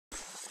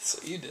That's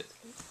what you did.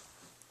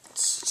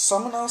 It's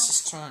someone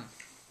else's turn.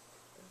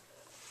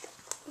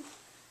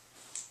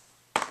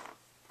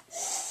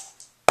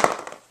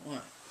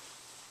 What?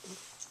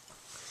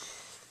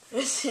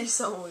 This is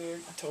so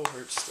weird. My toe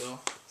hurts still.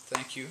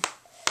 Thank you.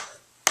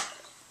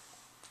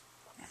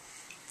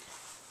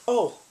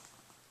 Oh.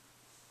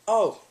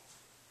 Oh.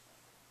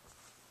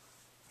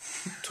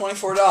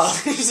 $24.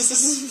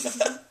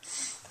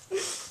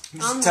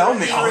 Just tell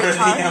me already.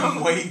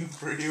 I'm waiting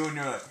for you, and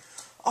you're like,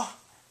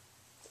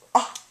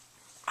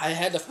 I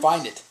had to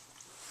find it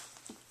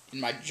in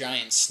my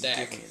giant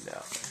stack. give me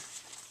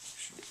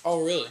 $1.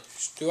 Oh, really?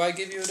 Do I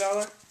give you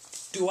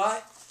 $1? Do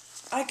I?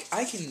 I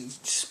can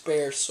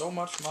spare so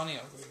much money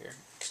over here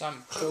because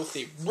I'm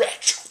filthy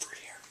rich over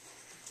here.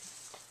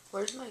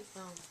 Where's my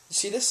phone? You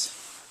see this?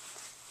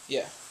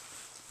 Yeah,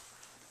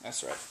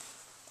 that's right.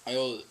 I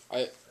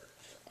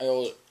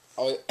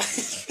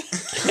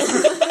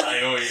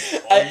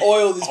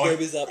oil these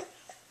babies up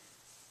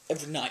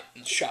every night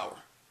in the shower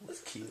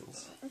With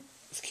keels.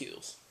 with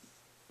Keels.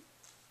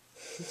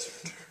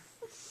 It's your turn.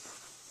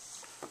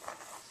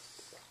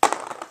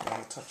 You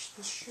wanna touch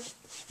this shit?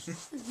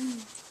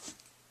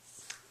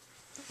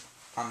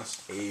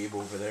 Honest Abe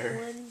over there.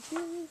 1,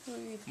 2,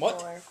 3, What?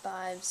 4,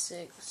 5,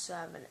 6,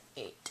 7,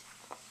 8.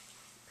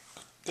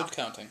 Good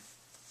counting.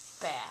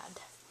 Bad.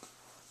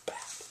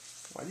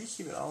 Why do you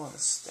keep it all in a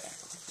stack?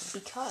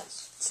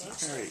 Because. It's not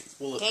Gangster. very...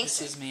 Well, it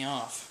Gangster. pisses me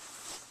off.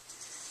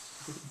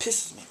 It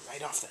pisses me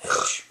right off the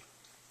edge.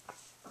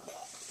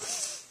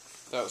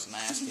 That was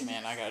nasty,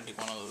 man. I gotta do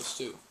one of those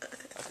too.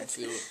 I can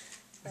feel it.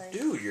 Right.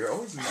 Dude, you're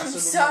always I'm messing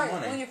with sorry, my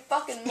well, money. your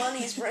fucking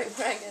money's right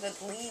where I gotta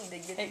lean to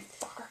get it.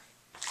 Fucker.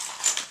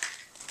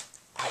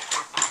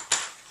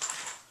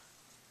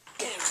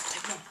 Get it,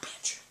 take no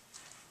bitch.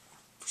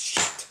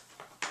 Shit.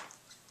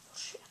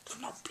 Shit,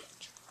 no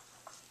bitch.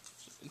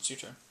 It's your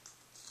turn.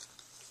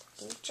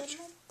 Into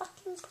my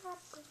fucking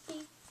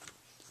property.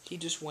 He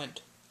just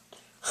went.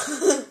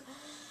 Oh,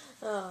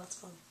 that's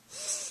fun.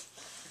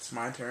 It's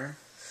my turn.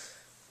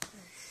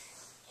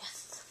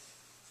 Yes.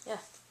 Yeah.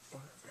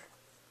 Whatever.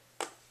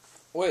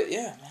 Wait,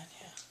 yeah, man,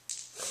 yeah.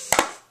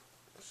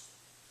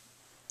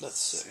 That's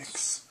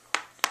 6.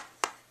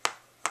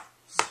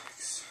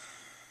 6.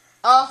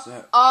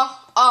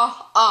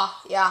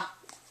 Yeah.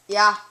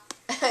 Yeah.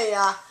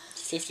 Yeah.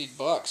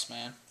 $50,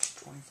 man.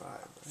 25.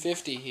 Right?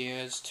 50. He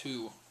has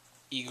 2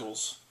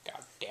 eagles.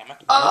 God damn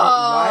it.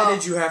 Why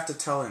did you have to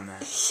tell him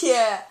that?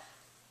 Yeah.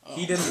 Oh.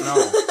 He didn't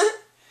know.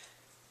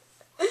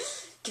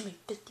 Give me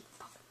 50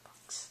 fucking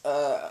bucks.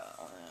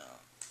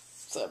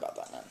 Sorry about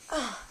that, man.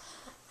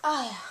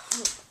 Yeah.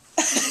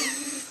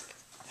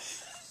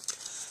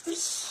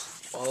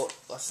 Well,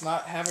 let's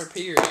not have her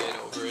period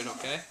over it,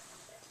 okay?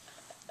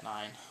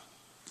 9.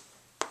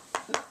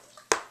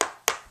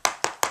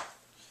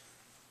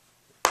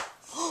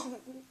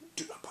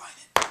 Dude, I'm buying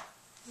it.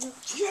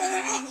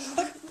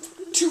 Yeah!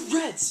 2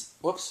 reds!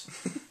 Whoops.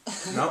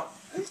 Nope.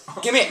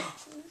 Give me it!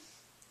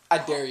 I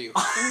dare you.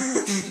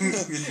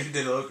 Did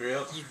it look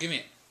real? You give me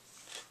it.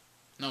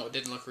 No, it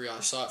didn't look real. I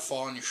saw it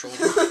fall on your shoulder.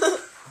 I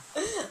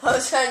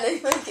was trying to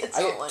make it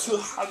I so get much.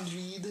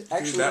 200.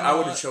 Actually, Dude, you I know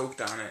would have what?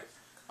 choked on it.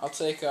 I'll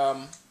take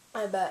I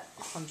bet.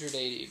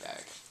 180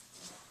 back.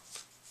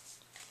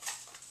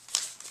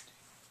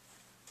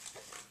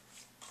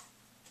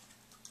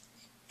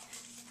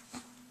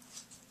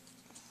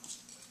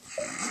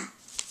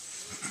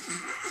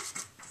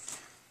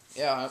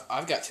 Yeah,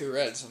 I've got 2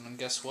 reds, and then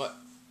guess what?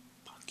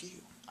 Fuck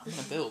you. I'm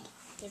gonna build.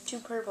 You have 2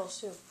 purples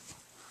too.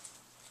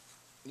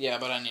 Yeah,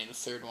 but I need a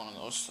 3rd one of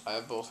those. I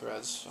have both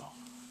reds, so.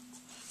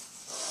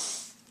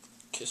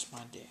 Kiss my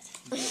dick,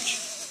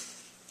 bitch.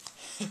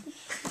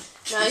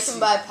 Now you can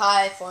buy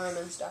pie for him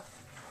and stuff.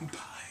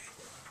 Pie.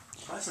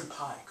 Buy some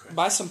pie, Chris.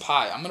 Buy some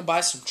pie. I'm gonna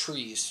buy some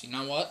trees. You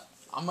know what?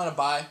 I'm gonna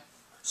buy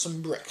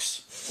some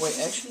bricks. Wait,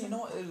 actually, you know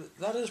what?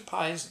 That is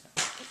pie, isn't it?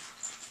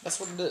 That's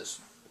what it is.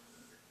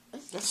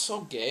 That's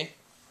so gay.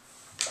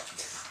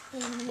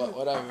 But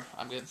whatever.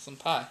 I'm getting some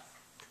pie.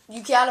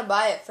 You gotta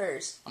buy it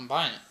first. I'm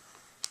buying it.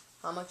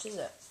 How much is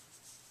it?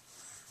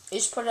 You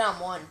just put it on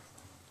one.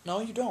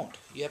 No, you don't.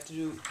 You have to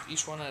do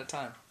each one at a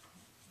time.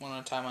 One at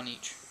a time on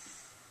each.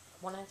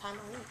 One at a time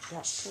on each.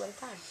 Yes. 2 at a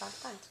time.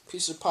 5 times.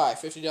 Piece of pie,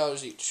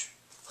 $50 each.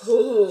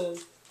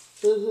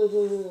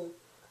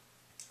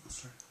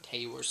 Hey,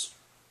 yours.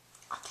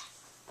 Okay.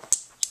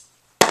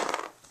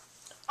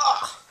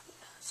 Ah!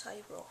 That's how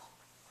you roll.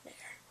 There.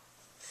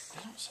 I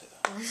don't say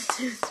that. 1,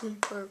 2, 3,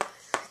 4, 5,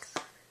 6.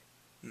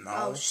 No.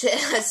 Oh shit!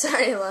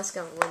 Sorry, I lost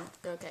count.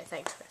 Okay,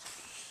 thanks, Chris.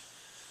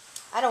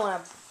 I don't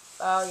want to.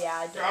 Oh yeah,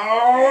 I do.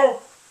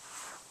 Oh!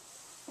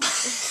 No,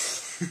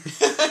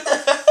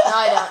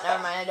 I don't.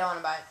 Never mind. I don't want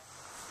to buy it.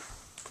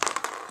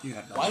 You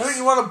had Why don't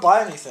you want to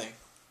buy anything?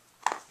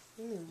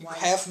 You Why?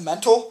 have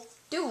mental?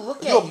 Dude,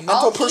 look You a at mental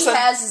all person? he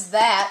has is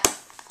that.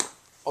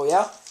 Oh,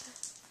 yeah?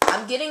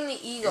 I'm getting the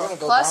eagle. gonna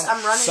go Plus, down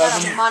I'm running out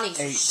of 7, money.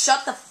 8.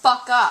 Shut the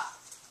fuck up.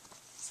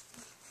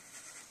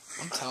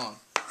 I'm telling.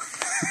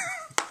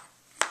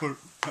 4,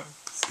 5,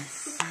 6,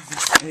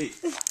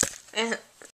 7, 8.